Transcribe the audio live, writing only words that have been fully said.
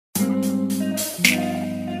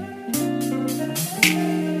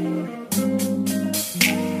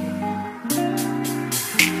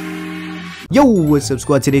Yo, what's up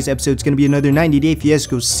squad? Today's episode is going to be another 90-day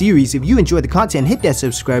fiasco series. If you enjoy the content, hit that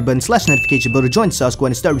subscribe button, / notification bell to join the Sauce Squad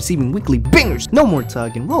and start receiving weekly bangers. No more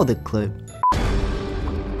talking, roll the clip.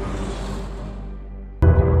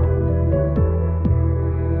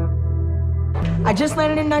 I just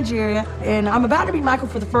landed in Nigeria, and I'm about to meet Michael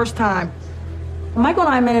for the first time. Michael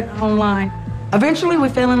and I met online. Eventually, we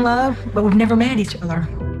fell in love, but we've never met each other.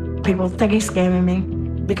 People think he's scamming me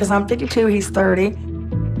because I'm 52, he's 30.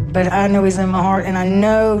 But I know he's in my heart, and I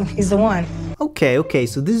know he's the one. Okay,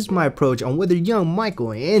 so this is my approach on whether young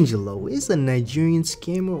Michelangelo is a Nigerian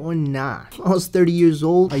scammer or not. I was 30 years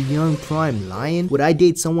old, a young prime lion. Would I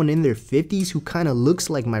date someone in their 50s who kinda looks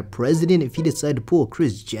like my president if he decided to pull a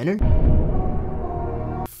Kris Jenner?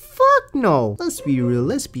 Fuck no! Let's be real,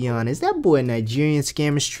 let's be honest. That boy a Nigerian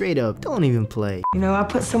scammer straight up. Don't even play. You know, I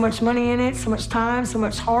put so much money in it, so much time, so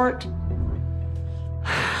much heart.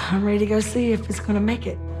 I'm ready to go see if it's gonna make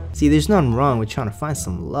it. See, there's nothing wrong with trying to find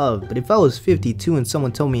some love, but if I was 52 and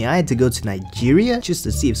someone told me I had to go to Nigeria just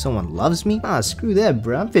to see if someone loves me, screw that,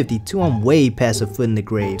 bro. I'm 52, I'm way past a foot in the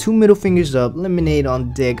grave. 2 middle fingers up, lemonade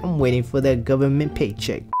on deck, I'm waiting for that government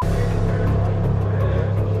paycheck.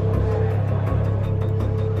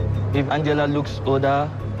 If Angela looks older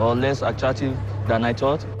or less attractive than I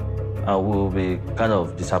thought, I will be kind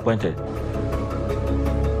of disappointed.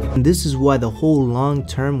 And this is why the whole long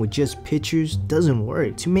term with just pictures doesn't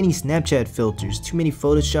work. Too many Snapchat filters, too many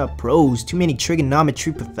Photoshop pros, too many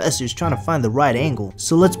trigonometry professors trying to find the right angle.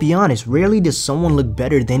 So let's be honest, rarely does someone look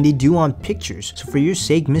better than they do on pictures. So for your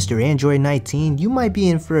sake, Mr. Android 19, you might be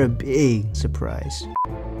in for a big surprise.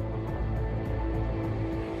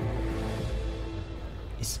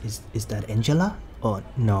 Is that Angela? Oh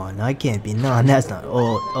no, it can't be. No, that's not.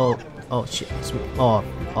 Oh shit. Oh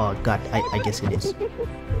god, I guess it is.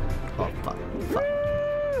 Oh fuck.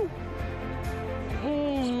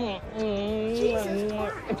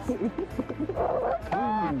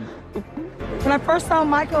 When I first saw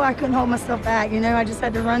Michael, I couldn't hold myself back. You know, I just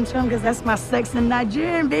had to run to him because that's my sex in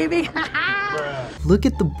Nigerian, baby. Look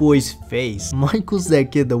at the boy's face. Michael's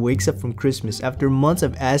that kid that wakes up from Christmas after months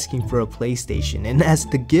of asking for a PlayStation, and as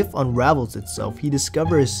the gift unravels itself, he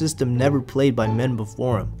discovers a system never played by men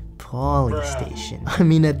before him. Polystation. I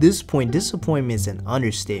mean, at this point, disappointment is an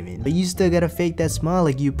understatement, but you still gotta fake that smile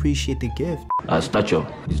like you appreciate the gift. Her stature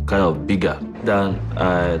is kind of bigger than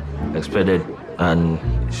I expected, and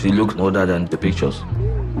she looks older than the pictures.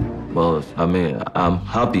 But I mean, I'm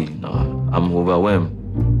happy now. I'm overwhelmed.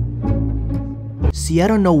 See, I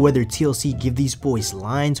don't know whether TLC give these boys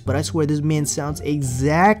lines, but I swear this man sounds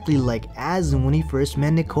exactly like Azim when he first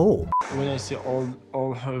met Nicole. When I see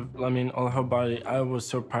all her body, I was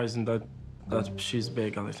surprised that she's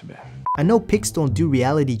big a little bit. I know pics don't do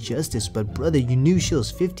reality justice, but brother, you knew she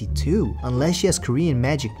was 52. Unless she has Korean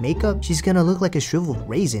magic makeup, she's gonna look like a shriveled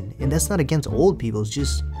raisin, and that's not against old people, it's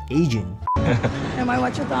just aging. Am I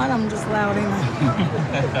what you thought? I'm just loud, ain't I?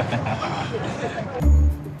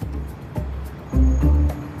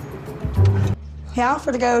 He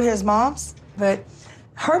offered to go to his mom's, but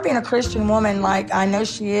her being a Christian woman like I know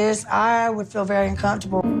she is, I would feel very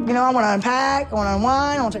uncomfortable. You know, I want to unpack, I want to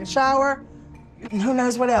unwind, I want to take a shower, and who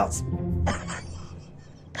knows what else.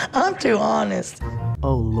 I'm too honest.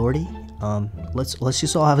 Oh lordy, let's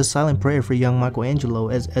just all have a silent prayer for young Michelangelo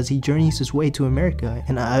as he journeys his way to America,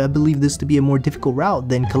 and I believe this to be a more difficult route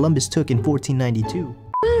than Columbus took in 1492.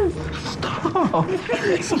 Stop.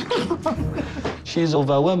 She's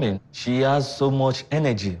overwhelming. She has so much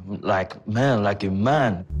energy, like a man.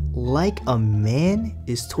 Like a man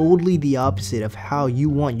is totally the opposite of how you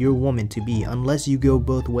want your woman to be, unless you go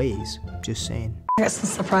both ways. Just saying. I got some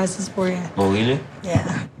surprises for you. Oh, really?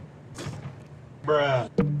 Yeah. Bruh.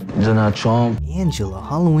 Donald Trump. Angela,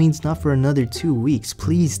 Halloween's not for another 2 weeks.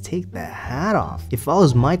 Please take the hat off. If I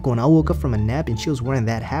was Michael and I woke up from a nap and she was wearing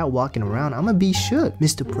that hat walking around, I'ma be shook.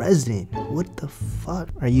 Mr. President, what the fuck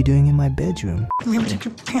are you doing in my bedroom? Remember to take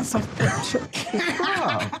your pants off.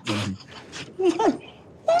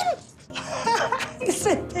 It's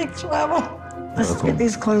in big trouble. Let's get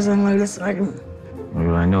these clothes unloaded so I can...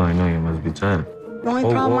 I know, you must be tired. The only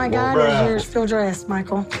problem I got is you're still dressed,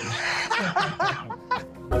 Michael.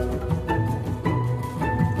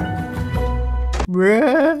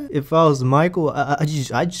 Bruh, if I was Michael, I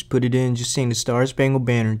just put it in, just sing the Star Spangled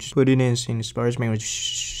Banner. Just put it in, sing the Star Spangled.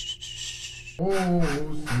 Shh. Oh,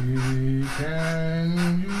 see,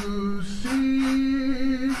 can you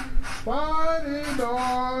see what is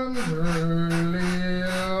on early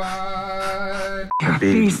light? You're a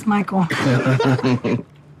beast, Michael.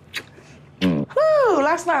 Woo!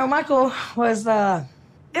 Last night with Michael was,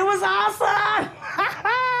 it was awesome!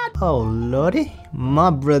 Oh lordy,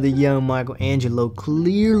 my brother young Michelangelo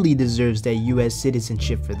clearly deserves that US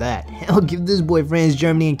citizenship for that. Hell, give this boy friends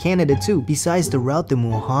Germany and Canada too. Besides the route that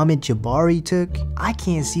Muhammad Jabari took, I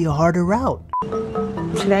can't see a harder route.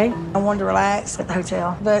 Today, I wanted to relax at the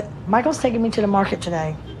hotel, but Michael's taking me to the market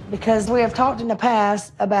today because we have talked in the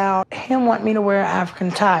past about him wanting me to wear African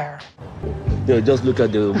attire. Just look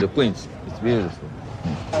at the prints. It's beautiful.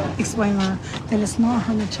 Explain her that it's not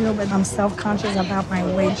her material, but I'm self-conscious about my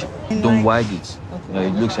weight. Don't wide it.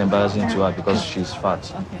 It looks embarrassing to her because she's fat.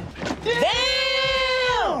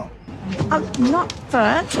 Damn! I'm not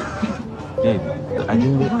fat. Hey, I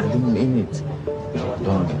didn't mean it.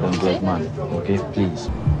 Don't get mad, okay? Please.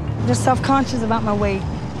 Just self-conscious about my weight.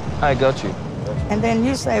 I got you. And then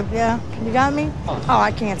you say, yeah, you got me? Oh,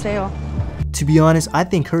 I can't tell. To be honest, I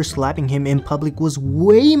think her slapping him in public was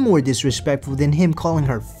way more disrespectful than him calling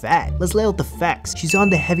her fat. Let's lay out the facts. She's on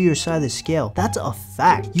the heavier side of the scale. That's a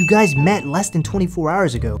fact. You guys met less than 24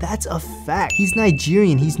 hours ago. That's a fact. He's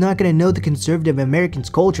Nigerian. He's not gonna know the conservative American's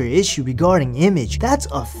culture issue regarding image. That's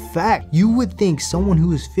a fact. You would think someone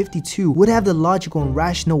who is 52 would have the logical and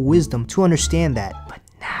rational wisdom to understand that, but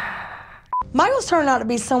nah. Michael's turned out to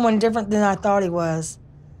be someone different than I thought he was.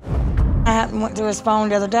 I happened to went through his phone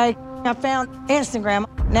the other day. I found Instagram.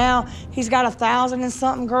 Now he's got 1,000 and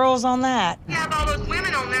something girls on that. You have all those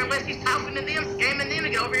women on there unless he's talking to them, scamming them to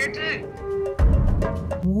get over here too.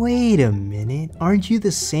 Wait a minute. Aren't you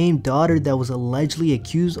the same daughter that was allegedly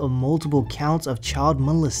accused of multiple counts of child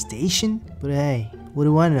molestation? But hey, what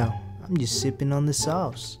do I know? I'm just sipping on the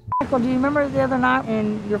sauce. Michael, do you remember the other night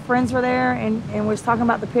when your friends were there and we was talking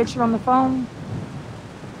about the picture on the phone?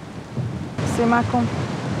 See, Michael?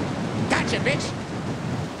 Gotcha, bitch.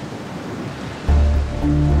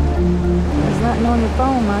 There's nothing on your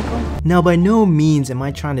phone, Michael. Now, by no means am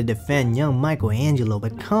I trying to defend young Michelangelo,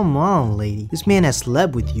 but come on, lady. This man has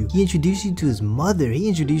slept with you. He introduced you to his mother. He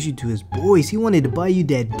introduced you to his boys. He wanted to buy you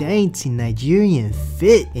that dainty Nigerian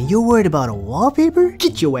fit. And you're worried about a wallpaper?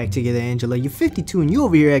 Get your act together, Angela. You're 52 and you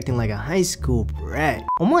over here acting like a high school brat.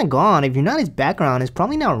 Oh my god, if you're not his background, it's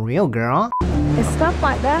probably not real, girl. It's stuff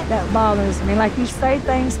like that that bothers me. Like you say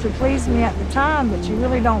things to please me at the time, but you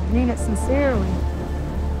really don't mean it sincerely.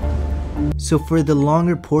 So for the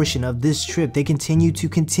longer portion of this trip, they continue to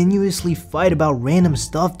continuously fight about random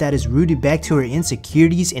stuff that is rooted back to her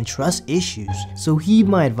insecurities and trust issues. So heed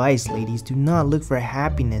my advice, ladies, do not look for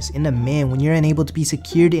happiness in a man when you're unable to be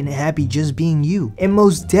secured and happy just being you. And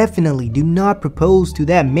most definitely do not propose to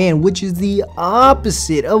that man, which is the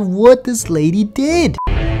opposite of what this lady did.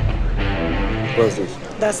 What's this?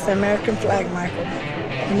 That's the American flag, Michael.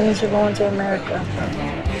 It means you're going to America.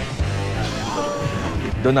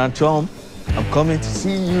 Donald Trump, I'm coming to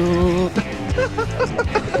see you.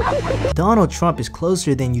 Donald Trump is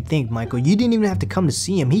closer than you think, Michael. You didn't even have to come to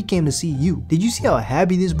see him. He came to see you. Did you see how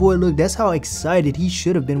happy this boy looked? That's how excited he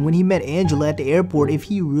should have been when he met Angela at the airport if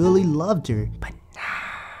he really loved her. But nah.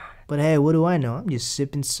 But hey, what do I know? I'm just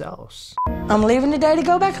sipping sauce. I'm leaving today to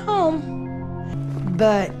go back home.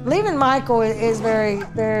 But leaving Michael is very,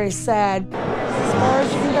 very sad. As far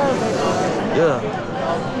as you can go, baby. Yeah.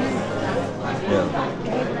 Yeah.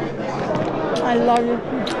 I love you.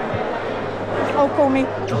 Oh, call me.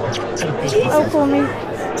 Oh, call me.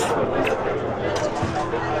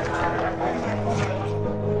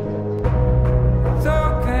 It's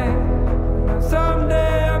okay.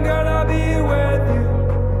 Someday I'm gonna be with you.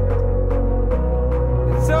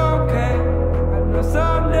 It's okay. I know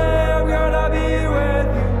someday I'm gonna be with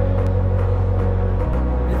you.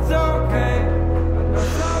 It's okay. I know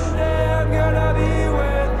someday I'm gonna be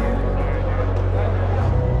with you.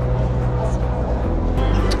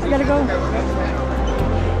 I gotta go.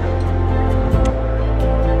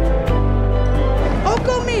 Oh,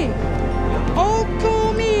 call me. Oh,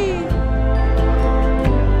 call me.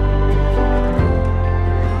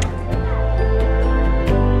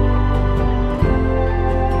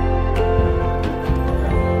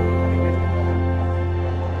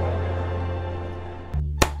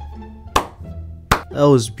 That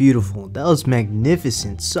was beautiful. That was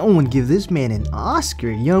magnificent. Someone give this man an Oscar.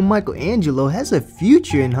 Young Michelangelo has a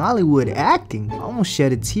future in Hollywood acting. I almost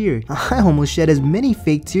shed a tear. I almost shed as many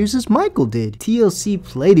fake tears as Michael did. TLC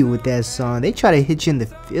played it with that song. They try to hit you in the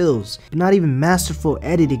feels. But not even masterful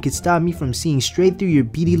editing could stop me from seeing straight through your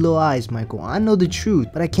beady little eyes, Michael. I know the truth,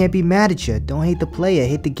 but I can't be mad at you. Don't hate the player,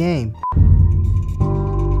 hate the game.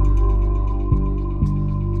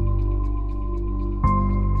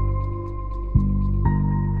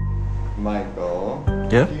 Michael.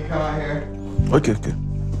 Yeah? Can you come out here? Okay.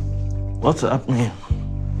 What's happening?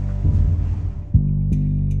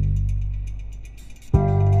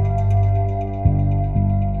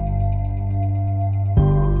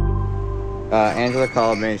 Angela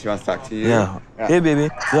called me and she wants to talk to you. Yeah. Hey, baby.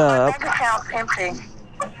 Yeah. My bank account's empty.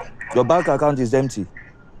 Your bank account is empty.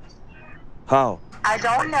 How? I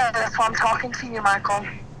don't know. That's why I'm talking to you, Michael.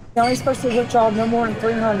 You're only supposed to withdraw no more than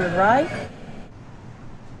 300, right?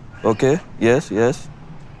 Okay. Yes, yes.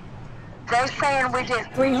 They're saying we did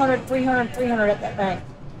 300, 300, 300 at that bank.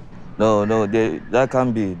 No, that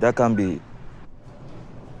can't be. That can't be.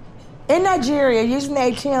 In Nigeria, using the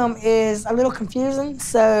ATM is a little confusing,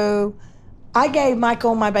 so I gave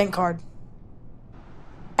Michael my bank card.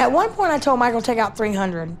 At one point, I told Michael to take out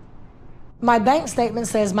 300. My bank statement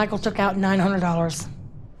says Michael took out $900.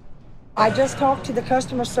 I just talked to the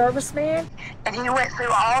customer service man, and he went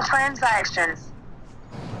through all transactions.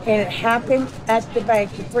 and it happened at the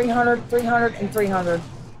bank, the 300, 300, and 300.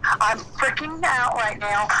 I'm freaking out right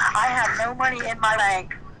now. I have no money in my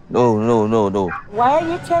bank. No. Why are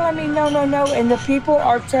you telling me no, and the people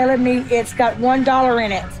are telling me it's got $1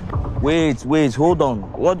 in it? Wait, hold on.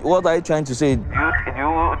 What are you trying to say?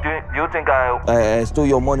 You think I stole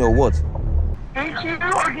your money or what? Did you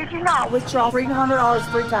or did you not? Withdraw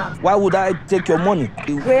 $300 3 times. Why would I take your money?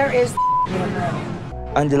 Where is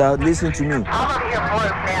Angela, listen to me. I'm up here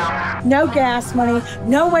broke now. no gas money,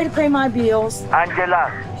 no way to pay my bills?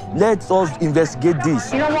 Angela, let us investigate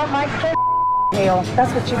this. You know what, Mike? Hell,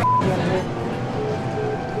 that's what you're doing.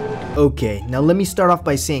 Okay, now let me start off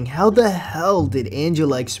by saying, how the hell did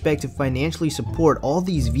Angela expect to financially support all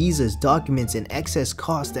these visas, documents, and excess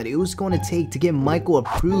costs that it was going to take to get Michael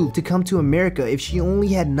approved to come to America if she only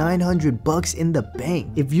had $900 in the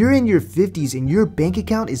bank? If you're in your 50s and your bank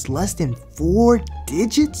account is less than 4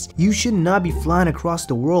 digits, you should not be flying across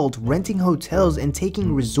the world, renting hotels, and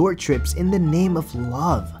taking resort trips in the name of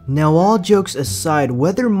love. Now, all jokes aside,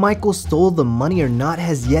 whether Michael stole the money or not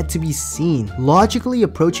has yet to be seen. Logically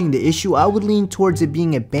approaching the issue, I would lean towards it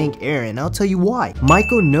being a bank error, and I'll tell you why.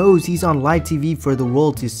 Michael knows he's on live TV for the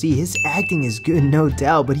world to see. His acting is good, no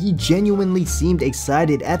doubt, but he genuinely seemed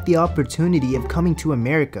excited at the opportunity of coming to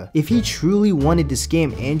America. If he truly wanted to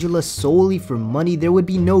scam Angela solely for money, there would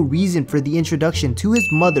be no reason for the introduction to his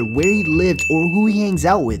mother, where he lived, or who he hangs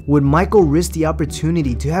out with. Would Michael risk the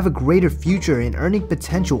opportunity to have a greater future and earning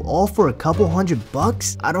potential all for a couple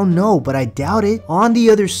 $100? I don't know, but I doubt it. On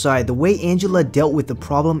the other side, the way Angela dealt with the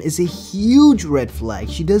problem is a huge red flag.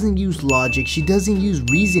 She doesn't use logic, she doesn't use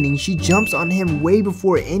reasoning, she jumps on him way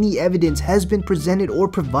before any evidence has been presented or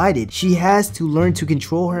provided. She has to learn to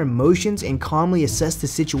control her emotions and calmly assess the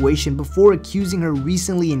situation before accusing her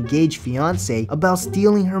recently engaged fiancé about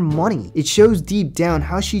stealing her money. It shows deep down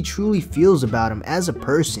how she truly feels about him as a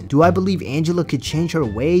person. Do I believe Angela could change her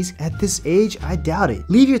ways? At this age, I doubt it.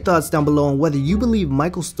 Leave your thoughts down below on whether you believe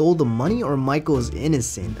Michael stole the money or Michael is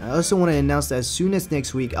innocent. I also want to announce that as soon as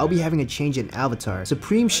next week, I'll be having a change in avatar.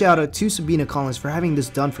 Supreme shout out to Sabina Collins for having this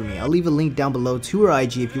done for me. I'll leave a link down below to her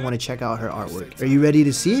IG if you want to check out her artwork. Are you ready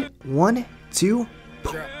to see it? 1, 2,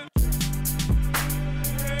 boom.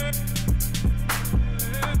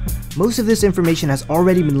 Most of this information has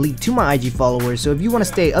already been leaked to my IG followers, so if you want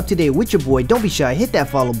to stay up to date with your boy, don't be shy, hit that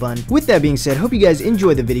follow button. With that being said, hope you guys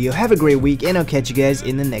enjoyed the video, have a great week, and I'll catch you guys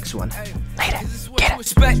in the next one. Later.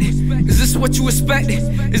 Is this what you expected?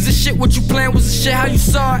 Is this shit what you planned? Was this shit how you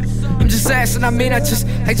saw it? I'm just asking, I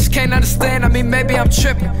just can't understand. Maybe I'm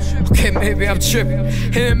tripping. Okay, maybe I'm tripping.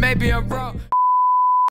 And maybe I'm wrong.